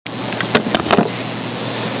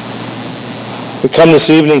We come this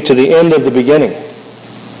evening to the end of the beginning.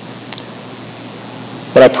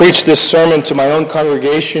 When I preached this sermon to my own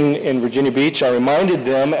congregation in Virginia Beach, I reminded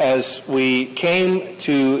them as we came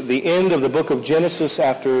to the end of the book of Genesis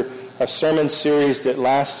after a sermon series that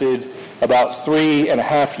lasted about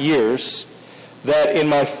 3.5 years, that in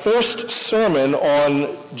my first sermon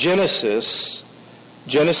on Genesis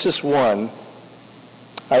 1,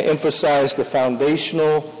 I emphasized the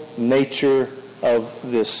foundational nature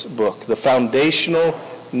of this book. The foundational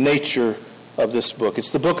nature of this book. It's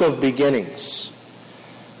the book of beginnings.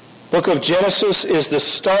 Book of Genesis is the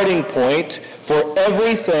starting point for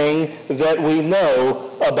everything that we know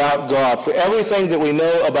about God, for everything that we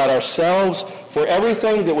know about ourselves, for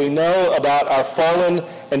everything that we know about our fallen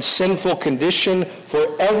and sinful condition, for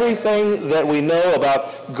everything that we know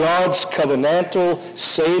about God's covenantal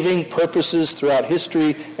saving purposes throughout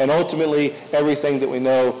history, and ultimately everything that we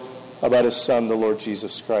know about his Son, the Lord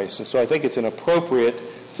Jesus Christ. And so I think it's an appropriate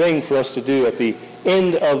thing for us to do at the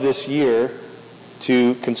end of this year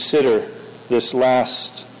to consider this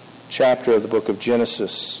last chapter of the book of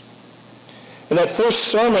Genesis. In that first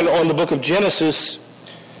sermon on the book of Genesis,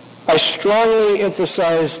 I strongly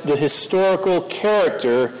emphasized the historical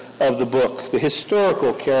character of the book, the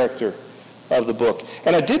historical character of the book.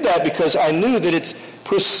 And I did that because I knew that it's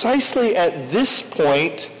precisely at this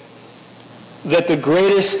point that the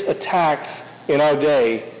greatest attack in our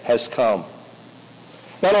day has come.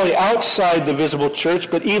 Not only outside the visible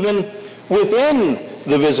church, but even within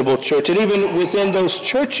the visible church, and even within those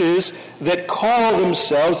churches that call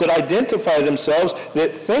themselves, that identify themselves,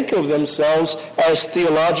 that think of themselves as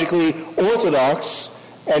theologically orthodox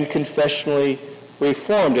and confessionally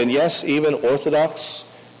reformed, and yes, even Orthodox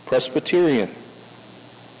Presbyterian.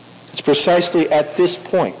 It's precisely at this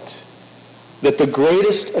point that the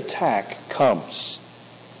greatest attack comes.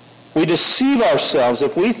 We deceive ourselves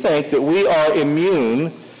if we think that we are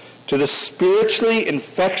immune to the spiritually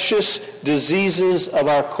infectious diseases of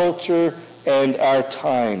our culture and our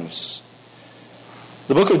times.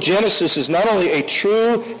 The book of Genesis is not only a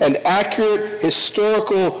true and accurate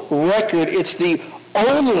historical record, it's the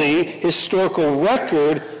only historical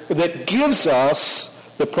record that gives us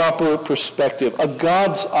the proper perspective, a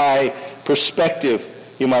God's eye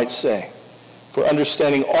perspective, you might say, for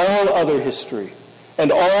understanding all other history and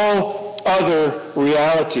all other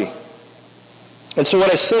reality. And so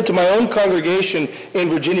what I said to my own congregation in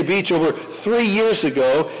Virginia Beach over 3 years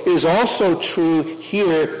ago is also true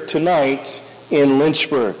here tonight in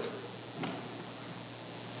Lynchburg.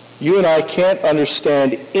 You and I can't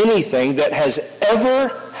understand anything that has ever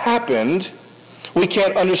happened. We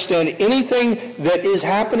can't understand anything that is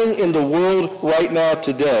happening in the world right now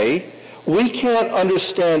today. We can't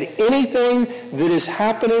understand anything that is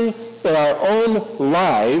happening in our own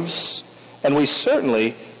lives, and we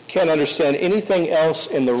certainly can't understand anything else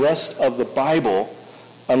in the rest of the Bible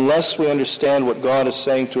unless we understand what God is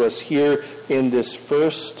saying to us here in this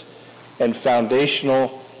first and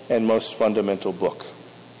foundational and most fundamental book.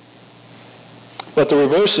 But the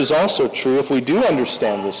reverse is also true. If we do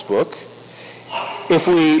understand this book, if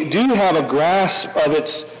we do have a grasp of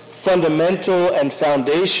its fundamental and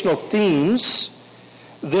foundational themes,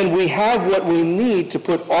 then we have what we need to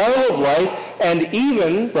put all of life, and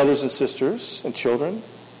even, brothers and sisters and children,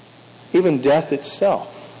 even death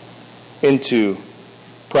itself, into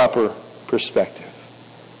proper perspective.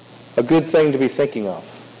 A good thing to be thinking of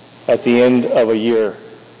at the end of a year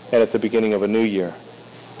and at the beginning of a new year.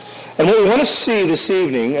 And what we want to see this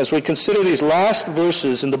evening as we consider these last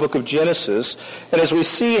verses in the book of Genesis, and as we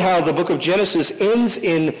see how the book of Genesis ends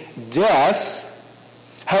in death,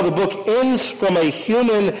 how the book ends from a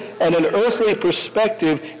human and an earthly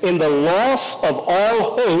perspective in the loss of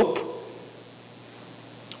all hope,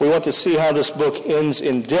 we want to see how this book ends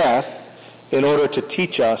in death in order to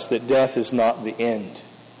teach us that death is not the end.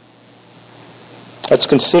 Let's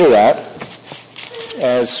consider that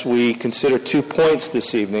as we consider 2 points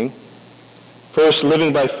this evening. First,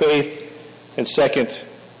 living by faith, and second,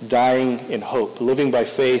 dying in hope. Living by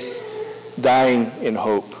faith, dying in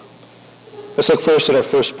hope. Let's look first at our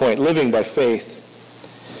first point, living by faith.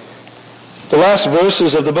 The last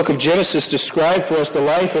verses of the book of Genesis describe for us the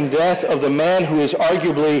life and death of the man who is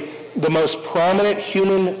arguably the most prominent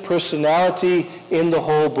human personality in the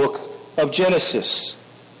whole book of Genesis.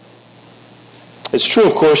 It's true,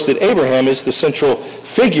 of course, that Abraham is the central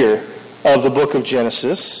figure of the book of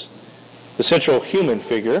Genesis, the central human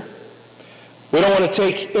figure. We don't want to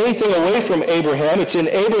take anything away from Abraham. It's in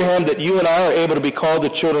Abraham that you and I are able to be called the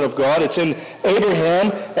children of God. It's in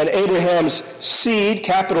Abraham and Abraham's seed,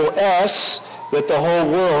 capital S, that the whole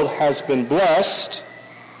world has been blessed.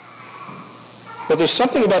 But there's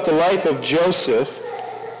something about the life of Joseph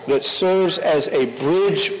that serves as a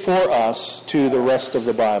bridge for us to the rest of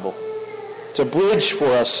the Bible. It's a bridge for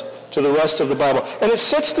us to the rest of the Bible. And it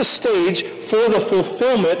sets the stage for the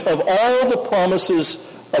fulfillment of all the promises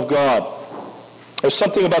of God. There's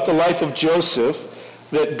something about the life of Joseph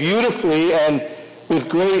that beautifully and with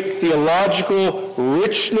great theological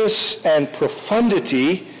richness and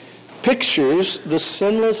profundity pictures the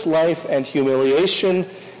sinless life and humiliation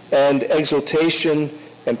and exaltation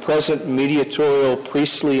and present mediatorial,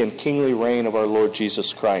 priestly, and kingly reign of our Lord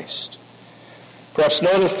Jesus Christ. Perhaps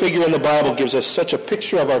no other figure in the Bible gives us such a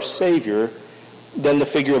picture of our Savior than the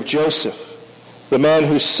figure of Joseph, the man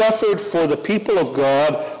who suffered for the people of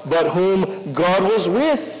God, but whom God was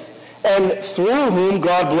with, and through whom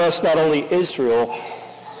God blessed not only Israel,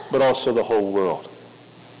 but also the whole world.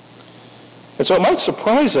 And so it might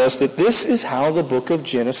surprise us that this is how the book of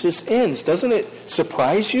Genesis ends. Doesn't it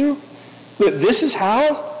surprise you that this is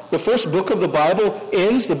how the first book of the Bible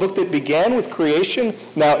ends? The book that began with creation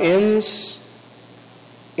now ends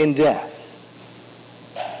in death.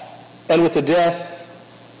 And with the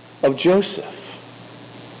death of Joseph.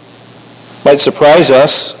 Might surprise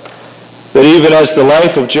us that even as the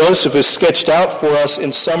life of Joseph is sketched out for us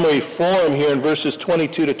in summary form here in verses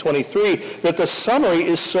 22 to 23, that the summary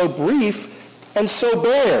is so brief and so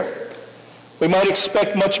bare. We might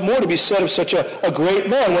expect much more to be said of such a great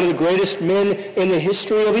man, one of the greatest men in the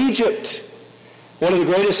history of Egypt, one of the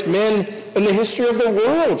greatest men in the history of the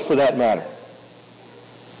world, for that matter.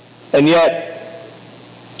 And yet,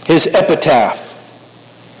 his epitaph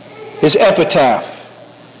is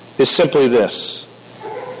simply this.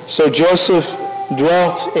 So Joseph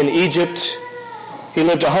dwelt in Egypt. He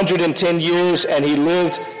lived 110 years, and he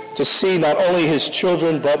lived to see not only his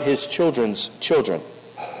children, but his children's children.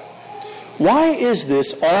 Why is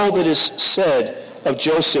this all that is said of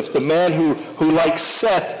Joseph, the man who like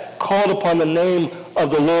Seth, called upon the name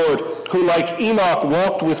of the Lord, who like Enoch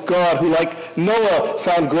walked with God, who like Noah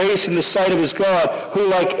found grace in the sight of his God, who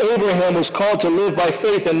like Abraham was called to live by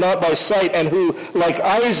faith and not by sight, and who like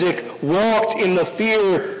Isaac walked in the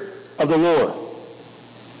fear of the Lord,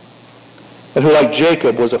 and who like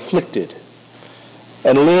Jacob was afflicted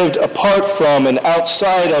and lived apart from and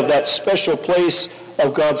outside of that special place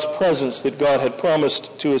of God's presence that God had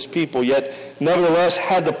promised to his people, yet nevertheless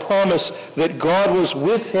had the promise that God was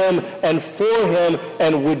with him and for him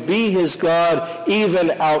and would be his God even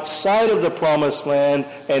outside of the promised land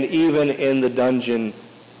and even in the dungeon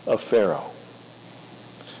of Pharaoh.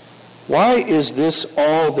 Why is this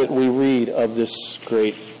all that we read of this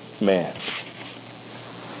great man?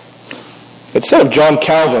 It's said of John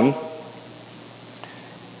Calvin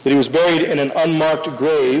that he was buried in an unmarked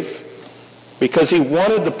grave because he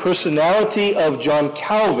wanted the personality of John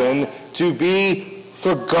Calvin to be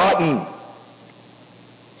forgotten.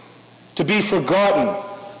 To be forgotten,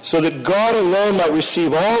 so that God alone might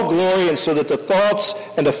receive all glory, and so that the thoughts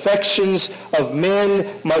and affections of men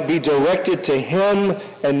might be directed to him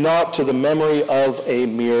and not to the memory of a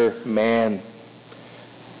mere man.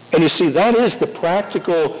 And you see, that is the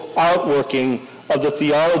practical outworking of the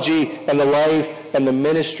theology and the life and the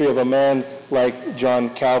ministry of a man like John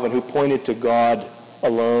Calvin, who pointed to God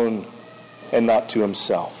alone and not to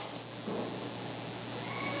himself.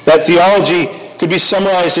 That theology could be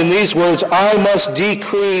summarized in these words: I must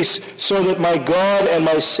decrease so that my God and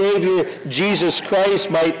my Savior, Jesus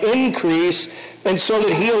Christ, might increase, and so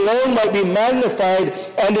that he alone might be magnified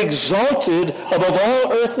and exalted above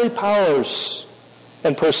all earthly powers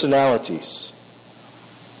and personalities.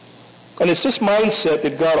 And it's this mindset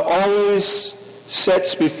that God always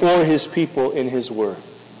sets before his people in his word.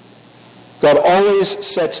 God always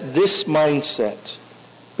sets this mindset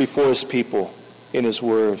before his people in his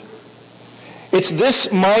word. It's this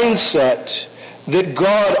mindset that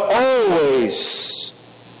God always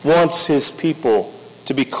wants his people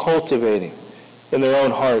to be cultivating in their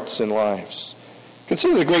own hearts and lives.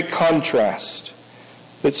 Consider the great contrast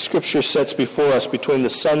that Scripture sets before us between the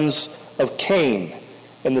sons of Cain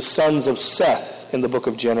and the sons of Seth in the book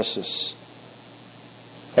of Genesis.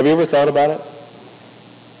 Have you ever thought about it?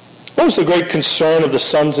 What was the great concern of the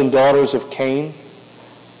sons and daughters of Cain?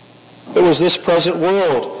 It was this present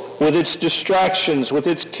world with its distractions, with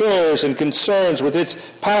its cares and concerns, with its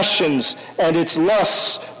passions and its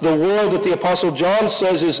lusts. The world that the Apostle John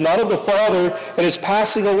says is not of the Father and is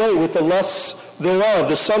passing away with the lusts thereof.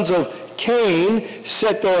 The sons of Cain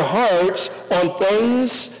set their hearts on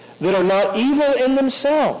things that are not evil in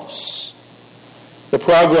themselves. The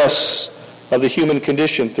progress of the human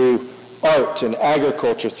condition through art and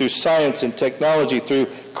agriculture, through science and technology, through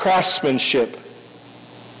craftsmanship,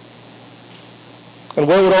 And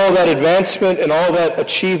where would all that advancement and all that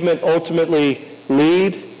achievement ultimately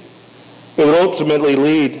lead? It would ultimately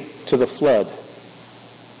lead to the flood,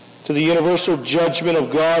 to the universal judgment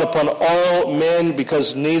of God upon all men,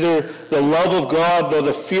 because neither the love of God nor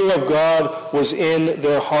the fear of God was in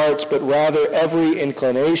their hearts, but rather every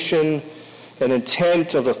inclination and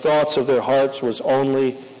intent of the thoughts of their hearts was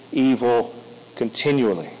only evil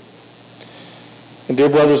continually. And dear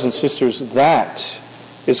brothers and sisters, that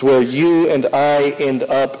is where you and I end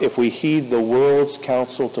up if we heed the world's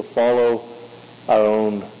counsel to follow our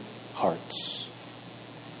own hearts.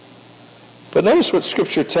 But notice what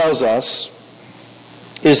Scripture tells us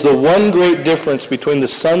is the one great difference between the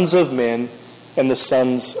sons of men and the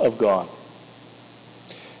sons of God.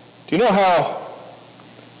 Do you know how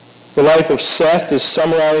the life of Seth is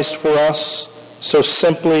summarized for us so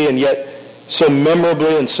simply and yet so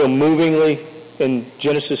memorably and so movingly in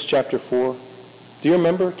Genesis chapter 4? Do you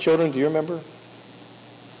remember, children? Do you remember?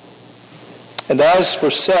 And as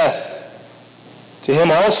for Seth, to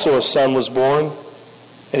him also a son was born,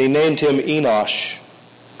 and he named him Enosh.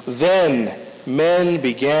 Then men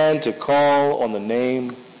began to call on the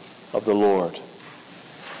name of the Lord.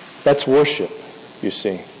 That's worship, you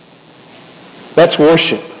see. That's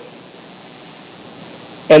worship.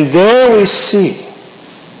 And there we see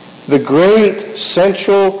the great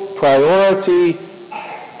central priority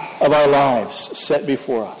of our lives set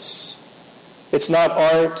before us. It's not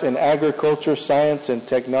art and agriculture, science and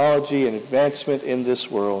technology and advancement in this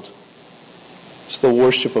world. It's the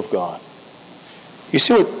worship of God. You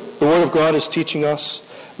see what the Word of God is teaching us?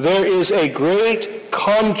 There is a great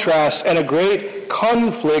contrast and a great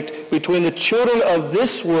conflict between the children of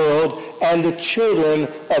this world and the children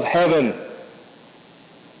of heaven.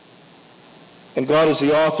 And God is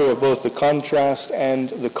the author of both the contrast and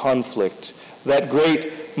the conflict. That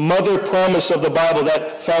great mother promise of the Bible,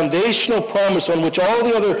 that foundational promise on which all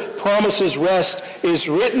the other promises rest, is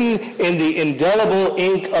written in the indelible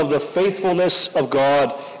ink of the faithfulness of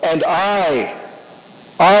God. And I,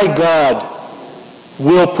 God,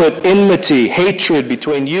 will put enmity, hatred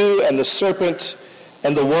between you and the serpent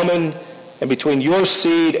and the woman, and between your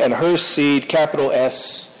seed and her seed, capital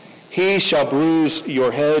S. He shall bruise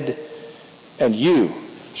your head, and you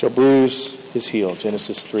shall bruise his heel.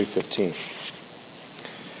 Genesis 3:15.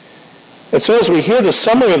 And so as we hear the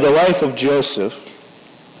summary of the life of Joseph,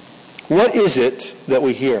 what is it that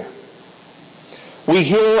we hear? We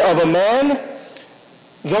hear of a man,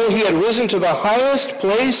 though he had risen to the highest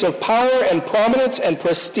place of power and prominence and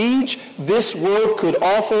prestige this world could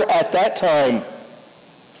offer at that time.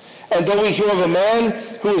 And though we hear of a man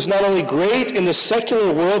who is not only great in the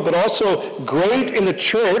secular world, but also great in the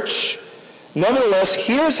church, nevertheless,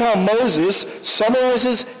 here's how Moses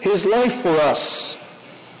summarizes his life for us.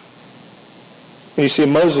 And you see,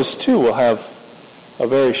 Moses, too, will have a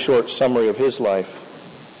very short summary of his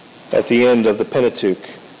life at the end of the Pentateuch.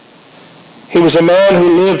 He was a man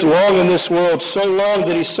who lived long in this world, so long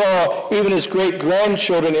that he saw even his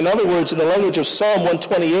great-grandchildren. In other words, in the language of Psalm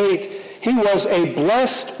 128, he was a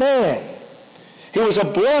blessed man. He was a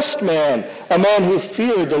blessed man, a man who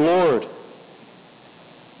feared the Lord.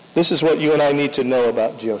 This is what you and I need to know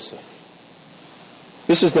about Joseph.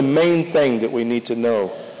 This is the main thing that we need to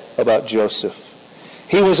know about Joseph.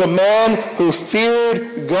 He was a man who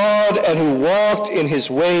feared God and who walked in his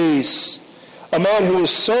ways. A man who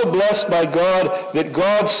was so blessed by God that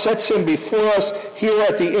God sets him before us here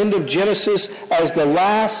at the end of Genesis as the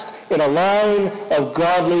last in a line of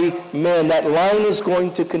godly men. That line is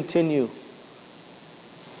going to continue.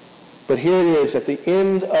 But here it is at the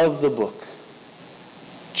end of the book.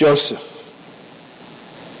 Joseph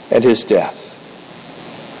and his death.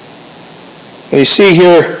 And you see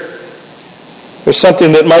here, there's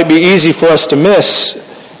something that might be easy for us to miss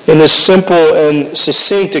in this simple and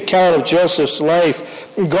succinct account of Joseph's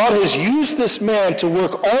life. God has used this man to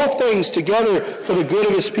work all things together for the good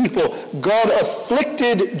of his people. God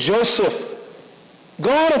afflicted Joseph.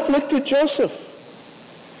 God afflicted Joseph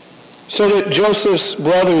so that Joseph's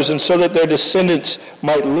brothers and so that their descendants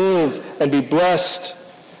might live and be blessed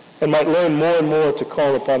and might learn more and more to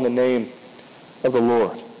call upon the name of the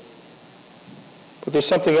Lord. But there's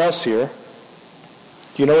something else here.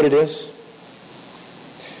 Do you know what it is?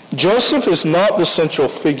 Joseph is not the central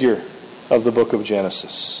figure of the book of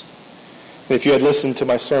Genesis. And if you had listened to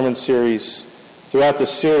my sermon series, throughout the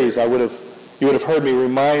series, you would have heard me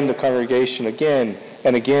remind the congregation again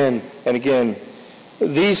and again and again.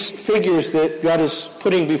 These figures that God is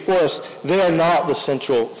putting before us, they are not the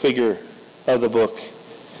central figure of the book.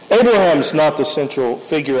 Abraham's not the central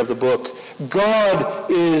figure of the book.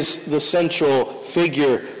 God is the central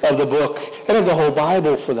figure of the book, and of the whole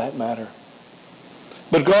Bible for that matter.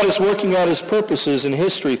 But God is working out his purposes in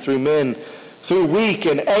history through men, through weak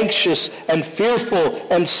and anxious and fearful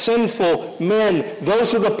and sinful men.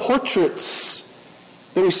 Those are the portraits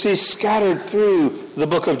that we see scattered through the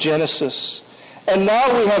book of Genesis. And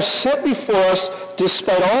now we have set before us,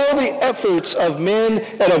 despite all the efforts of men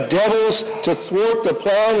and of devils to thwart the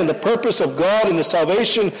plan and the purpose of God and the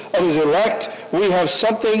salvation of his elect, we have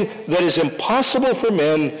something that is impossible for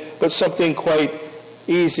men, but something quite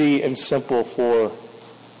easy and simple for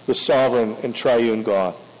the sovereign and triune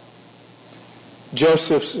God.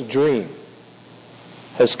 Joseph's dream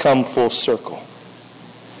has come full circle.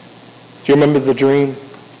 Do you remember the dream?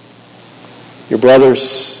 Your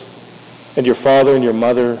brothers and your father and your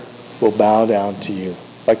mother will bow down to you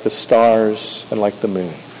like the stars and like the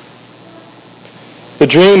moon. The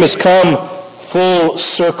dream has come full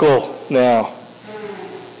circle now.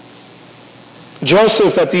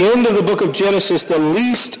 Joseph, at the end of the book of Genesis, the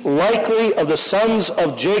least likely of the sons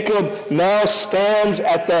of Jacob, now stands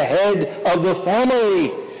at the head of the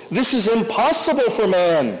family. This is impossible for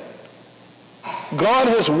man. God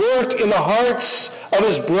has worked in the hearts of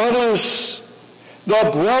his brothers, the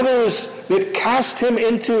brothers that cast him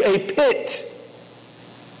into a pit.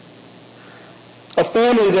 A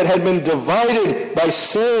family that had been divided by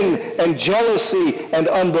sin and jealousy and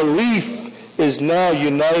unbelief is now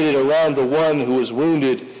united around the one who was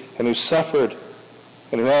wounded and who suffered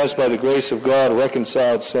and who has, by the grace of God,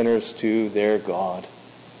 reconciled sinners to their God.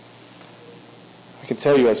 I can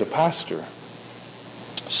tell you as a pastor,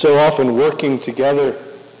 so often working together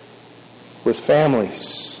with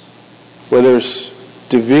families where there's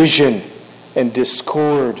division and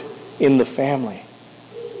discord in the family,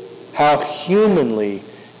 how humanly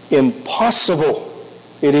impossible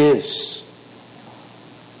it is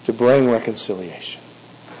to bring reconciliation.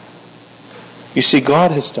 You see, God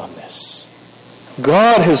has done this.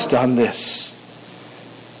 God has done this.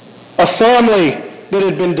 A family that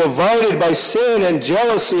had been divided by sin and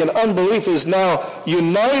jealousy and unbelief is now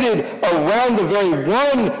united around the very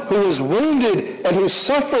one who was wounded and who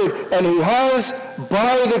suffered and who has,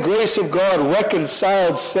 by the grace of God,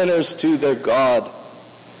 reconciled sinners to their God.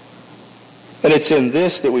 And it's in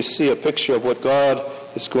this that we see a picture of what God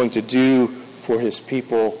is going to do for his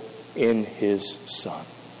people in his Son.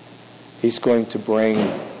 He's going to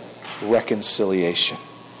bring reconciliation.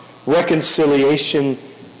 Reconciliation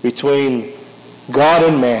between God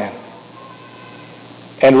and man,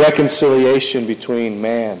 and reconciliation between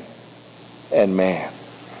man and man.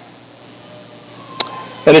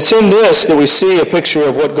 And it's in this that we see a picture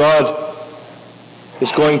of what God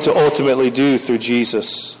is going to ultimately do through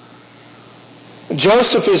Jesus.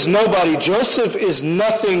 Joseph is nobody. Joseph is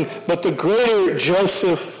nothing, but the greater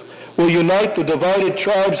Joseph will unite the divided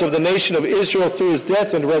tribes of the nation of Israel through his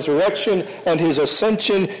death and resurrection and his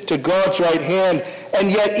ascension to God's right hand. And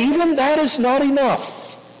yet even that is not enough.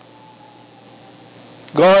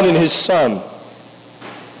 God in his Son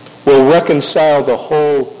will reconcile the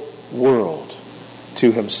whole world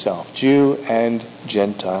to himself, Jew and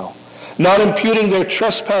Gentile. Not imputing their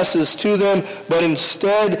trespasses to them, but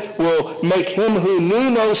instead will make him who knew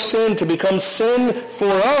no sin to become sin for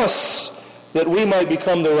us, that we might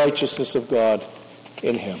become the righteousness of God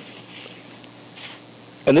in him.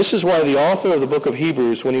 And this is why the author of the book of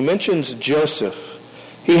Hebrews, when he mentions Joseph,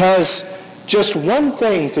 he has just one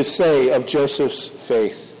thing to say of Joseph's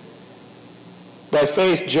faith. By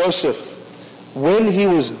faith, Joseph, when he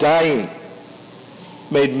was dying,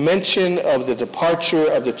 made mention of the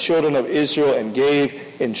departure of the children of Israel and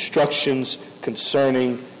gave instructions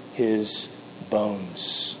concerning his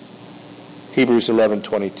bones. Hebrews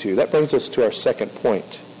 11:22. That brings us to our second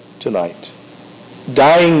point tonight.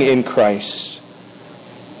 Dying in Christ.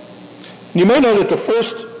 You may know that the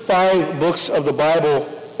first 5 books of the Bible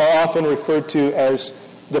are often referred to as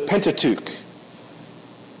the Pentateuch.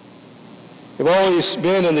 They've always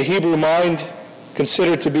been, in the Hebrew mind,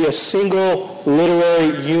 considered to be a single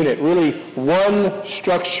literary unit, really one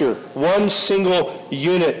structure, one single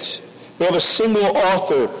unit. They have a single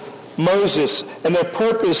author, Moses, and their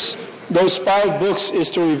purpose, those 5 books, is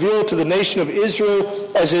to reveal to the nation of Israel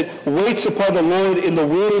as it waits upon the Lord in the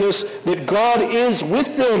wilderness that God is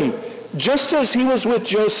with them, just as he was with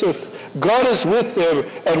Joseph. God is with them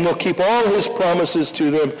and will keep all his promises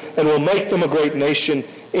to them and will make them a great nation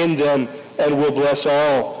in them and will bless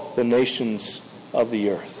all the nations of the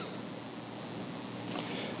earth.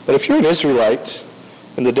 But if you're an Israelite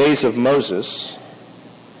in the days of Moses,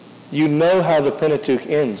 you know how the Pentateuch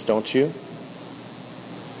ends, don't you?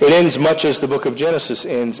 It ends much as the book of Genesis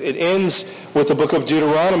ends. It ends with the book of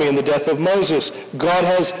Deuteronomy and the death of Moses. God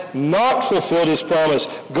has not fulfilled his promise.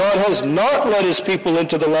 God has not led his people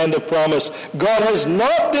into the land of promise. God has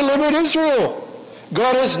not delivered Israel.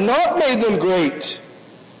 God has not made them great.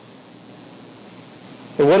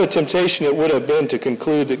 And what a temptation it would have been to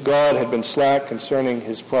conclude that God had been slack concerning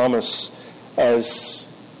his promise, as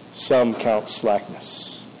some count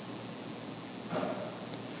slackness.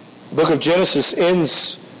 The book of Genesis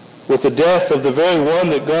ends with the death of the very one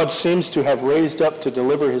that God seems to have raised up to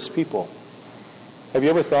deliver his people. Have you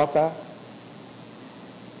ever thought that?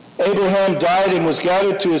 Abraham died and was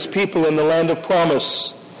gathered to his people in the land of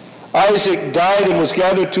promise. Isaac died and was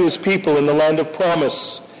gathered to his people in the land of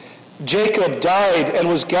promise. Jacob died and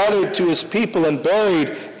was gathered to his people and buried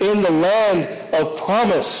in the land of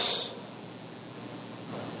promise.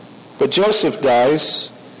 But Joseph dies,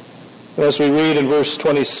 and as we read in verse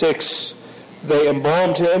 26, they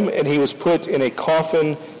embalmed him and he was put in a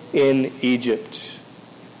coffin in Egypt,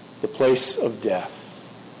 the place of death,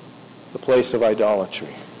 the place of idolatry.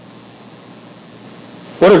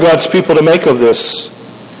 What are God's people to make of this?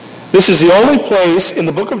 This is the only place in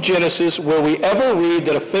the book of Genesis where we ever read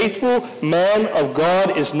that a faithful man of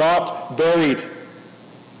God is not buried.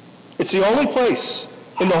 It's the only place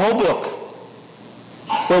in the whole book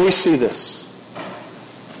where we see this.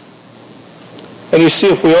 And you see,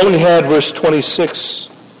 if we only had verse 26,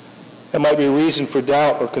 there might be a reason for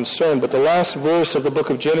doubt or concern. But the last verse of the book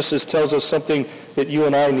of Genesis tells us something that you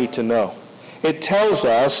and I need to know. It tells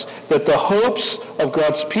us that the hopes of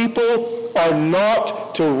God's people are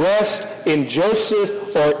not to rest in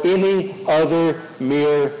Joseph or any other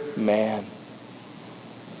mere man.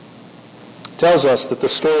 It tells us that the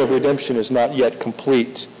story of redemption is not yet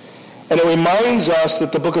complete. And it reminds us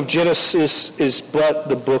that the book of Genesis is but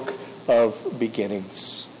the book of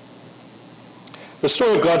beginnings. The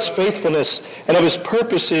story of God's faithfulness and of his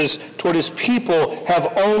purposes toward his people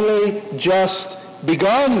have only just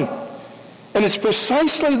begun. And it's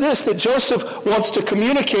precisely this that Joseph wants to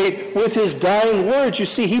communicate with his dying words. You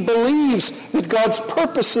see, he believes that God's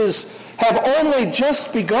purposes have only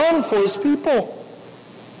just begun for his people.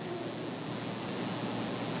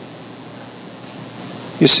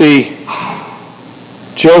 You see,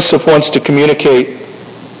 Joseph wants to communicate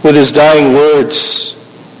with his dying words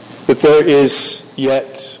that there is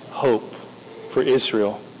yet hope for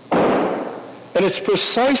Israel. And it's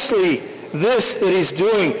precisely this that he's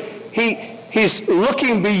doing. He's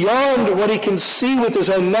looking beyond what he can see with his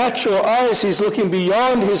own natural eyes. He's looking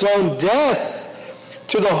beyond his own death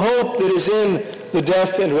to the hope that is in the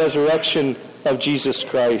death and resurrection of Jesus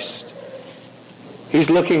Christ. He's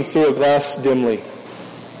looking through a glass dimly,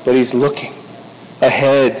 but he's looking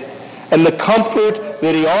ahead. And the comfort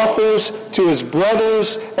that he offers to his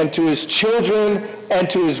brothers and to his children and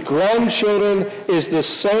to his grandchildren is the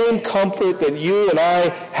same comfort that you and I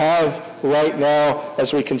have right now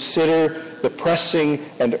as we consider the pressing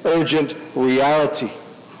and urgent reality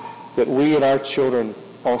that we and our children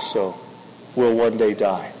also will one day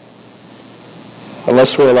die,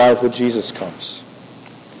 unless we're alive when Jesus comes.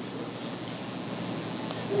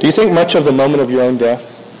 Do you think much of the moment of your own death?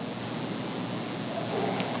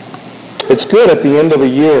 It's good at the end of a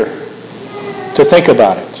year to think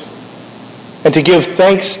about it and to give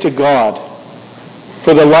thanks to God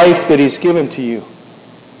for the life that he's given to you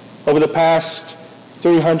over the past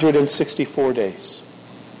 364 days.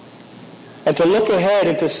 And to look ahead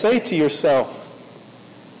and to say to yourself,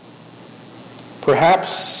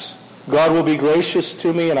 perhaps God will be gracious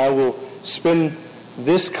to me and I will spend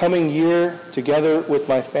this coming year together with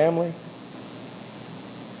my family.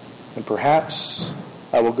 And perhaps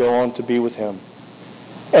I will go on to be with him.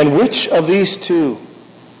 And which of these two?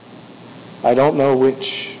 I don't know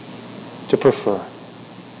which to prefer.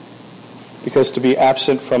 Because to be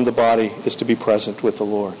absent from the body is to be present with the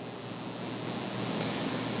Lord.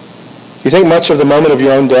 Do you think much of the moment of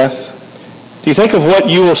your own death? Do you think of what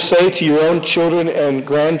you will say to your own children and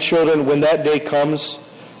grandchildren when that day comes,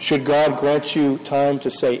 should God grant you time to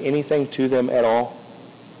say anything to them at all?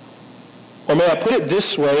 Or may I put it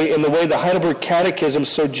this way, in the way the Heidelberg Catechism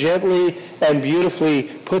so gently and beautifully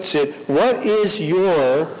puts it, what is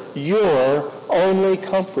your only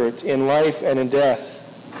comfort in life and in death?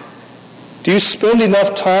 Do you spend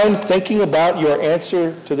enough time thinking about your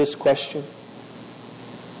answer to this question?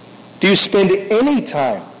 Do you spend any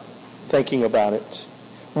time thinking about it?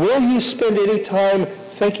 Will you spend any time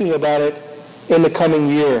thinking about it in the coming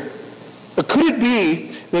year? Or could it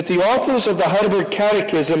be that the authors of the Heidelberg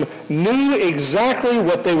Catechism knew exactly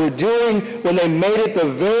what they were doing when they made it the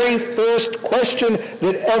very first question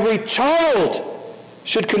that every child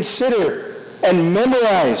should consider and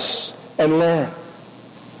memorize and learn?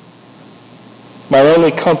 My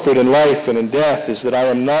only comfort in life and in death is that I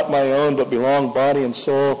am not my own, but belong body and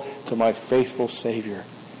soul to my faithful Savior,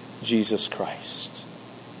 Jesus Christ.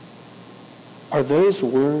 Are those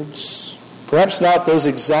words, perhaps not those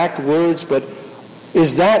exact words, but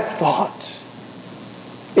is that thought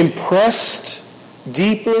impressed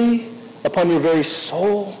deeply upon your very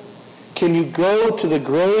soul? Can you go to the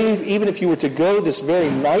grave, even if you were to go this very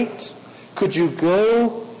night? Could you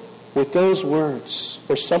go with those words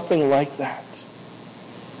or something like that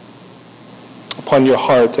upon your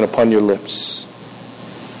heart and upon your lips?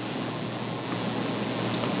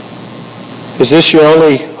 Is this your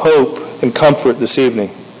only hope and comfort this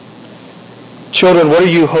evening? Children, what are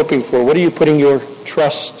you hoping for? What are you putting your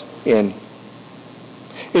trust in?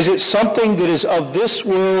 Is it something that is of this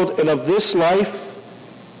world and of this life?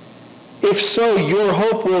 If so, your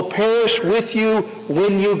hope will perish with you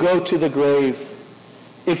when you go to the grave.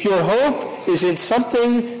 If your hope is in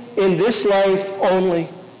something in this life only,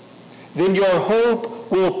 then your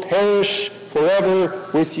hope will perish forever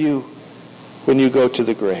with you when you go to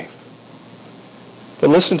the grave. But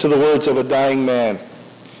listen to the words of a dying man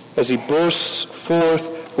as he bursts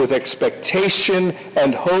forth with expectation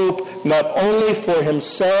and hope, not only for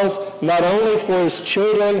himself, not only for his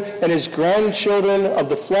children and his grandchildren of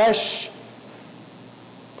the flesh,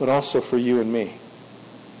 but also for you and me.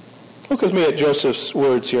 Look with me at Joseph's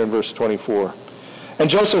words here in verse 24. And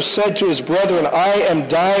Joseph said to his brethren, I am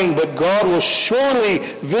dying, but God will surely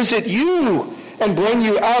visit you and bring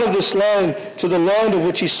you out of this land to the land of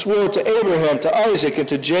which he swore to Abraham, to Isaac, and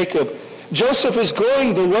to Jacob. Joseph is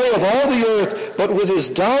going the way of all the earth, but with his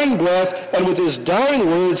dying breath and with his dying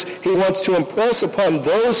words, he wants to impress upon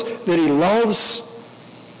those that he loves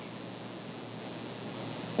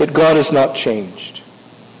that God has not changed,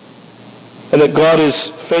 and that God is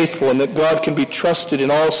faithful, and that God can be trusted in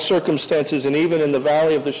all circumstances, and even in the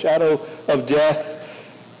valley of the shadow of death,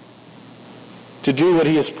 to do what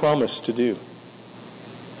he has promised to do.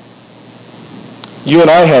 You and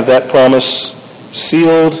I have that promise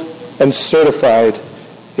sealed and certified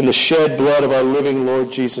in the shed blood of our living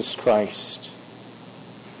Lord Jesus Christ.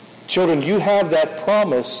 Children, you have that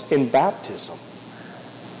promise in baptism.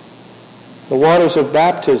 The waters of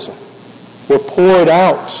baptism were poured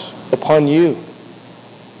out upon you.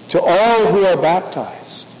 To all who are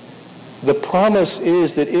baptized, the promise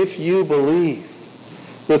is that if you believe,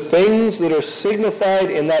 the things that are signified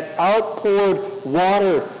in that outpoured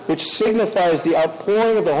water, which signifies the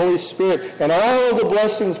outpouring of the Holy Spirit and all of the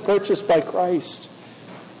blessings purchased by Christ,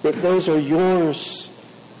 that those are yours,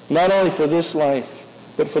 not only for this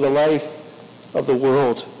life, but for the life of the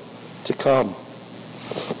world to come.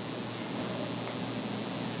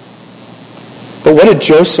 But what did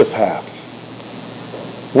Joseph have?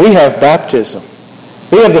 We have baptism.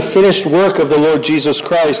 We have the finished work of the Lord Jesus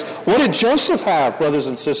Christ. What did Joseph have, brothers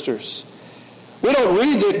and sisters? We don't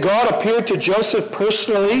read that God appeared to Joseph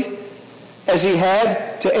personally as he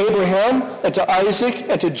had to Abraham and to Isaac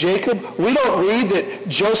and to Jacob. We don't read that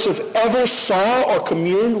Joseph ever saw or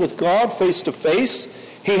communed with God face to face.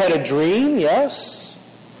 He had a dream, yes,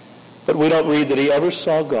 but we don't read that he ever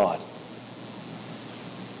saw God.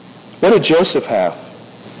 What did Joseph have?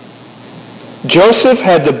 Joseph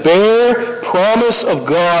had the bare promise of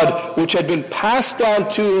God, which had been passed down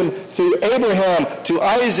to him through Abraham, to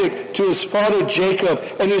Isaac, to his father Jacob.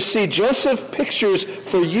 And you see, Joseph pictures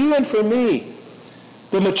for you and for me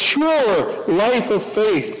the mature life of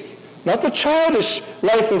faith, not the childish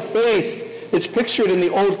life of faith that's pictured in the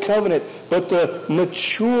Old Covenant, but the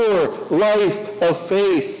mature life of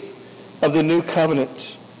faith of the New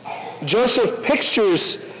Covenant. Joseph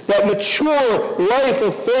pictures that mature life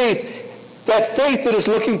of faith, that faith that is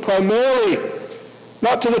looking primarily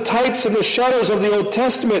not to the types and the shadows of the Old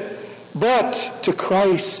Testament, but to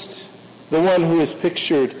Christ, the one who is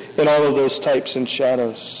pictured in all of those types and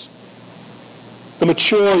shadows. The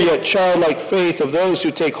mature yet childlike faith of those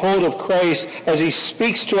who take hold of Christ as he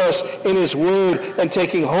speaks to us in his word, and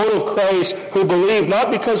taking hold of Christ, who believe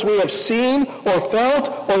not because we have seen or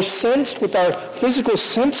felt or sensed with our physical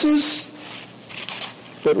senses,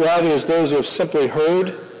 but rather as those who have simply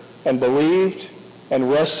heard and believed and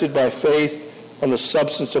rested by faith on the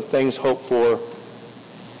substance of things hoped for,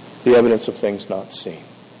 the evidence of things not seen.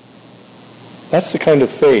 That's the kind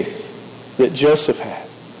of faith that Joseph had.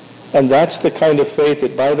 And that's the kind of faith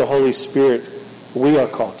that by the Holy Spirit we are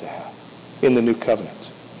called to have in the New Covenant.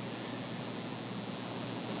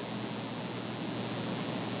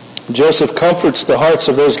 Joseph comforts the hearts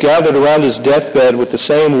of those gathered around his deathbed with the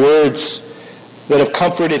same words that have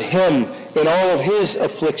comforted him in all of his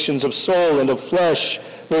afflictions of soul and of flesh.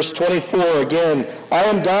 Verse 24 again, I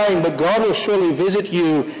am dying, but God will surely visit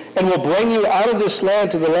you and will bring you out of this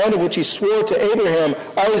land to the land of which he swore to Abraham,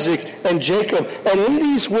 Isaac, and Jacob. And in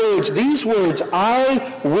these words,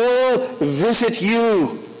 I will visit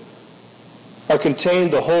you, are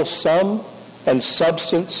contained the whole sum and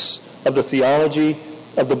substance of the theology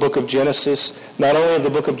of the book of Genesis, not only of the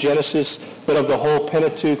book of Genesis, but of the whole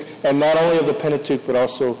Pentateuch, and not only of the Pentateuch, but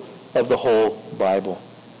also of the whole Bible.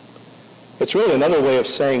 It's really another way of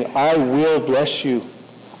saying, I will bless you.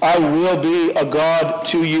 I will be a God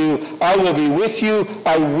to you. I will be with you.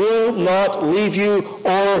 I will not leave you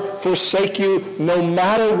or forsake you, no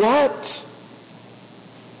matter what.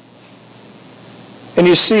 And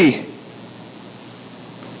you see,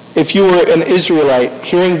 if you were an Israelite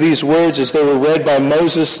hearing these words as they were read by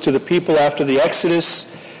Moses to the people after the Exodus,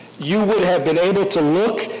 you would have been able to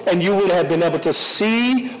look and you would have been able to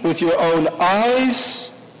see with your own eyes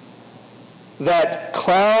that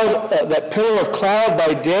cloud, that pillar of cloud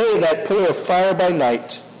by day, that pillar of fire by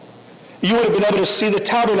night. You would have been able to see the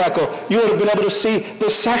tabernacle. You would have been able to see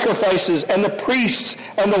the sacrifices and the priests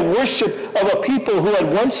and the worship of a people who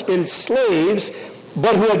had once been slaves,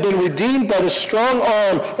 but who had been redeemed by the strong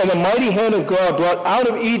arm and the mighty hand of God, brought out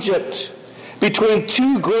of Egypt between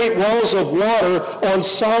two great walls of water on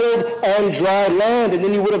solid and dry land. And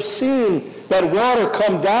then you would have seen that water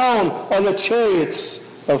come down on the chariots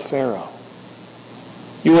of Pharaoh.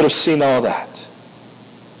 You would have seen all that.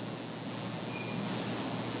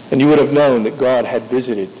 And you would have known that God had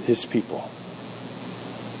visited his people.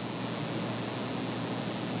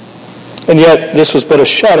 And yet, this was but a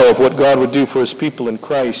shadow of what God would do for his people in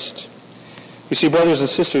Christ. You see, brothers and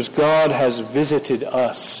sisters, God has visited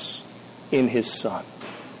us in his Son.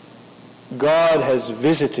 God has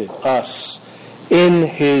visited us in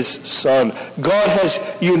his Son. God has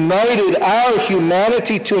united our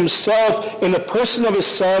humanity to himself in the person of his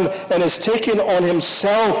Son and has taken on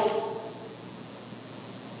himself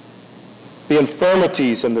the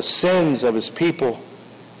infirmities and the sins of his people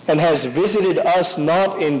and has visited us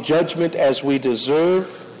not in judgment as we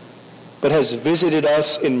deserve, but has visited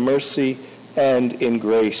us in mercy and in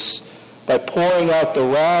grace by pouring out the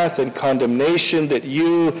wrath and condemnation that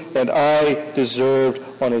you and I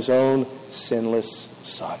deserved on his own sinless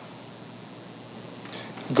Son.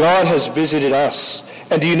 God has visited us.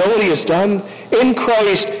 And do you know what he has done? In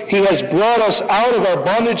Christ, he has brought us out of our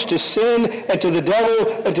bondage to sin and to the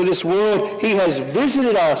devil and to this world. He has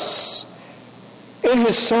visited us in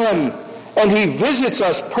his Son. And he visits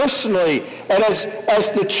us personally. And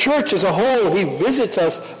as the church as a whole, he visits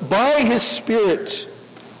us by his Spirit.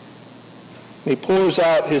 He pours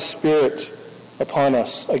out his Spirit upon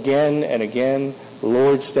us again and again,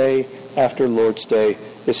 Lord's Day after Lord's Day,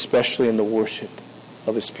 especially in the worship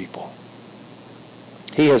of his people.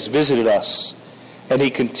 He has visited us, and he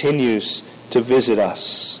continues to visit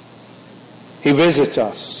us. He visits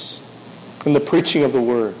us in the preaching of the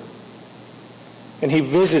Word, and he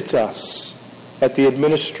visits us at the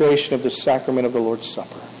administration of the sacrament of the Lord's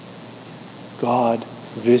Supper. God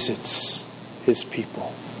visits his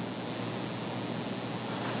people.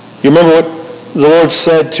 You remember what the Lord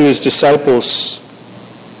said to his disciples?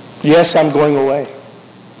 Yes, I'm going away,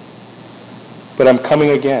 but I'm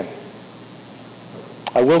coming again.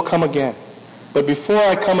 I will come again. But before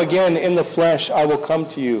I come again in the flesh, I will come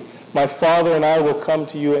to you. My Father and I will come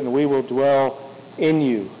to you, and we will dwell in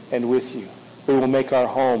you and with you. We will make our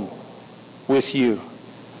home with you.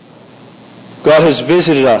 God has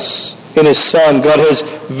visited us in his Son. God has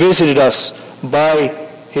visited us by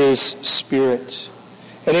his Spirit.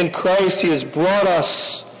 And in Christ, he has brought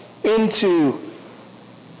us into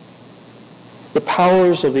the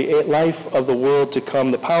powers of the life of the world to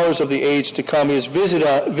come, the powers of the age to come. He has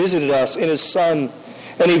visited us in his Son,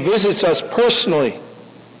 and he visits us personally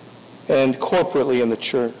and corporately in the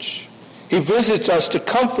church. He visits us to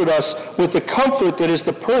comfort us with the comfort that is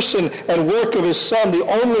the person and work of his Son, the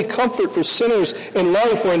only comfort for sinners in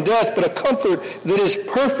life or in death, but a comfort that is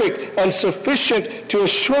perfect and sufficient to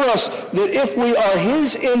assure us that if we are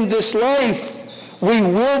his in this life, we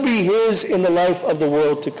will be his in the life of the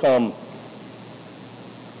world to come.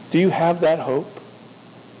 Do you have that hope?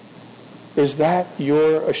 Is that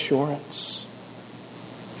your assurance?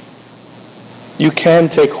 You can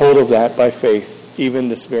take hold of that by faith, even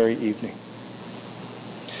this very evening.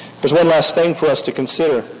 There's one last thing for us to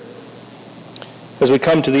consider as we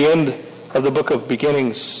come to the end of the book of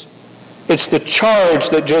Beginnings. It's the charge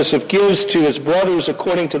that Joseph gives to his brothers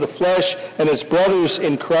according to the flesh and his brothers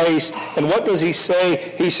in Christ. And what does he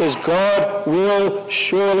say? He says, God will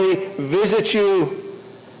surely visit you.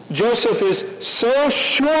 Joseph is so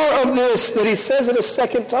sure of this that he says it a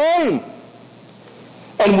second time.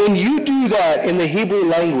 And when you do that in the Hebrew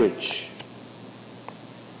language,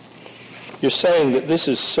 You're saying that this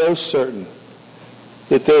is so certain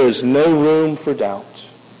that there is no room for doubt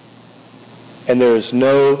and there is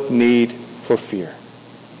no need for fear.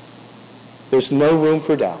 There's no room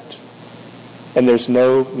for doubt and there's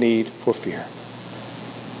no need for fear.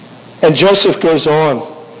 And Joseph goes on,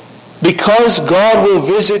 because God will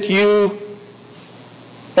visit you,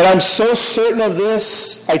 and I'm so certain of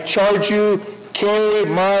this, I charge you, carry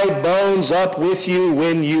my bones up with you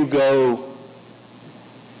when you go.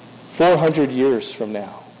 400 years from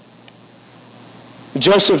now.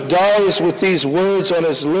 Joseph dies with these words on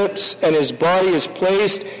his lips, and his body is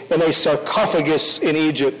placed in a sarcophagus in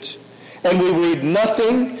Egypt. And we read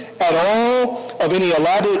nothing at all of any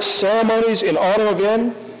elaborate ceremonies in honor of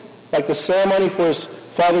him, like the ceremony for his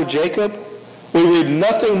father Jacob. We read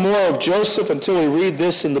nothing more of Joseph until we read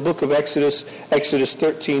this in the book of Exodus, Exodus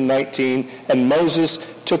 13:19. And Moses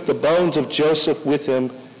took the bones of Joseph with him,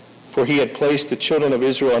 for he had placed the children of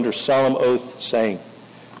Israel under solemn oath, saying,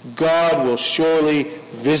 God will surely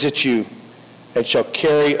visit you and shall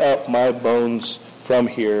carry up my bones from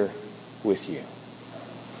here with you.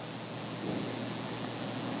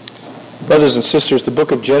 Brothers and sisters, the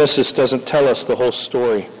book of Genesis doesn't tell us the whole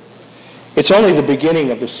story. It's only the beginning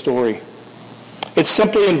of the story. It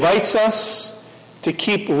simply invites us to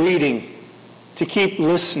keep reading, to keep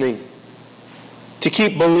listening, to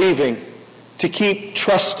keep believing, to keep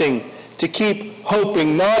trusting, to keep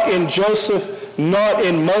hoping, not in Joseph, not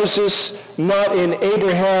in Moses, not in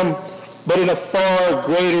Abraham, but in a far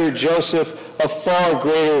greater Joseph, a far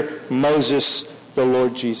greater Moses, the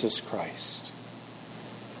Lord Jesus Christ.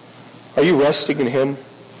 Are you resting in him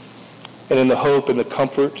and in the hope and the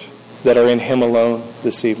comfort that are in him alone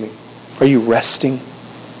this evening? Are you resting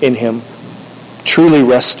in him? Truly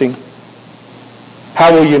resting?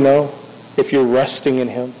 How will you know if you're resting in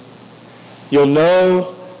him? You'll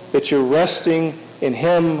know that you're resting in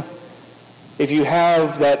him if you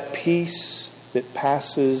have that peace that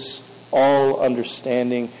passes all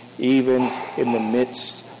understanding, even in the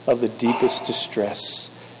midst of the deepest distress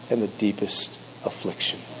and the deepest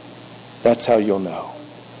affliction. That's how you'll know.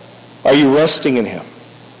 Are you resting in him?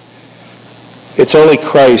 It's only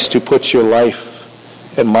Christ who puts your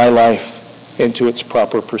life and my life into its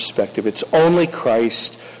proper perspective. It's only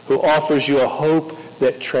Christ who offers you a hope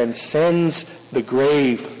that transcends the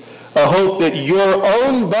grave, a hope that your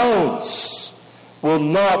own bones will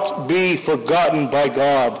not be forgotten by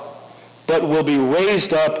God, but will be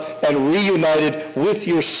raised up and reunited with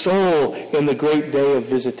your soul in the great day of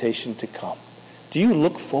visitation to come. Do you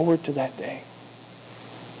look forward to that day?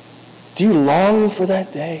 Do you long for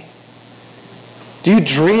that day? Do you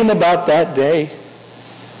dream about that day?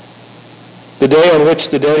 The day on which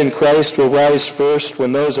the dead in Christ will rise first,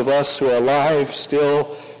 when those of us who are alive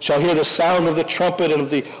still shall hear the sound of the trumpet and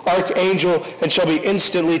of the archangel, and shall be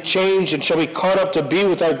instantly changed, and shall be caught up to be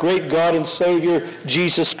with our great God and Savior,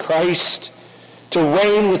 Jesus Christ, to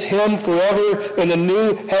reign with him forever in the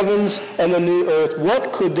new heavens and the new earth.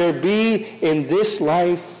 What could there be in this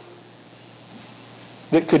life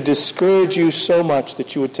that could discourage you so much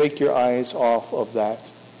that you would take your eyes off of that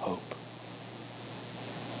hope?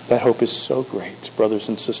 That hope is so great, brothers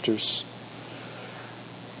and sisters.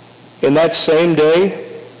 In that same day,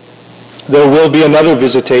 there will be another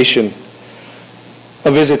visitation,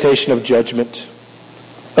 a visitation of judgment,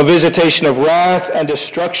 a visitation of wrath and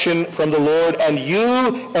destruction from the Lord, and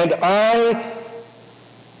you and I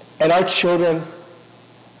and our children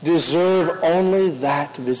deserve only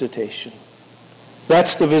that visitation.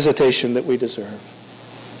 That's the visitation that we deserve.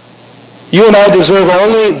 You and I deserve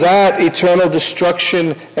only that eternal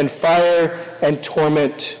destruction and fire and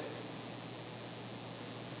torment.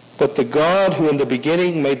 But the God who in the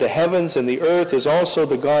beginning made the heavens and the earth is also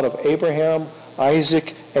the God of Abraham,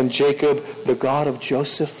 Isaac, and Jacob, the God of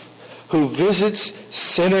Joseph, who visits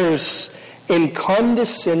sinners in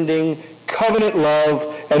condescending covenant love,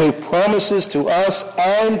 and who promises to us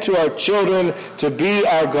and to our children to be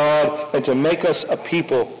our God and to make us a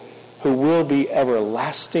people who will be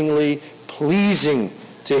everlastingly pleasing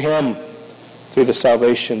to him through the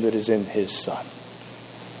salvation that is in his Son.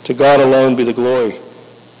 To God alone be the glory,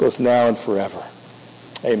 both now and forever.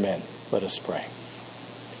 Amen. Let us pray.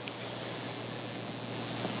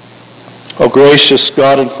 O gracious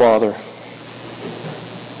God and Father,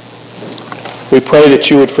 we pray that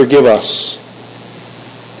you would forgive us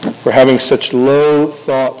for having such low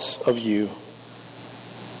thoughts of you.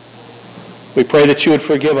 We pray that you would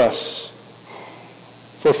forgive us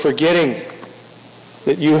for forgetting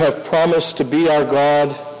that you have promised to be our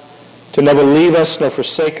God, to never leave us nor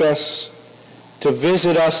forsake us, to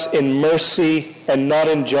visit us in mercy and not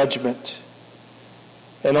in judgment.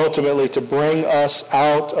 and ultimately to bring us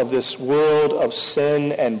out of this world of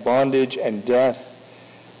sin and bondage and death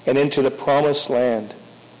and into the promised land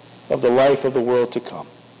of the life of the world to come.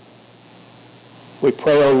 We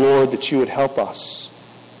pray, O Lord, that you would help us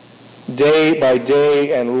day by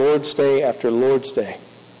day and Lord's Day after Lord's Day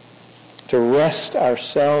to rest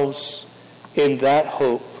ourselves in that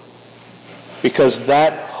hope, because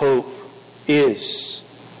that hope is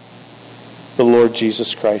the Lord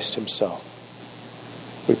Jesus Christ himself.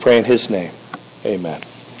 We pray in his name. Amen.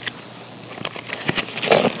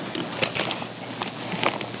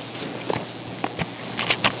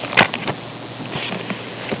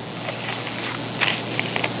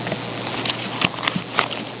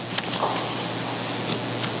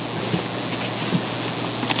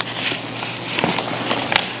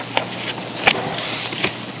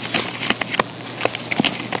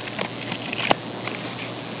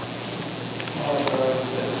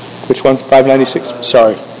 Which one? 596?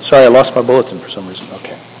 Sorry, I lost my bulletin for some reason.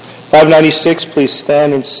 Okay. 596, please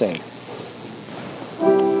stand and sing.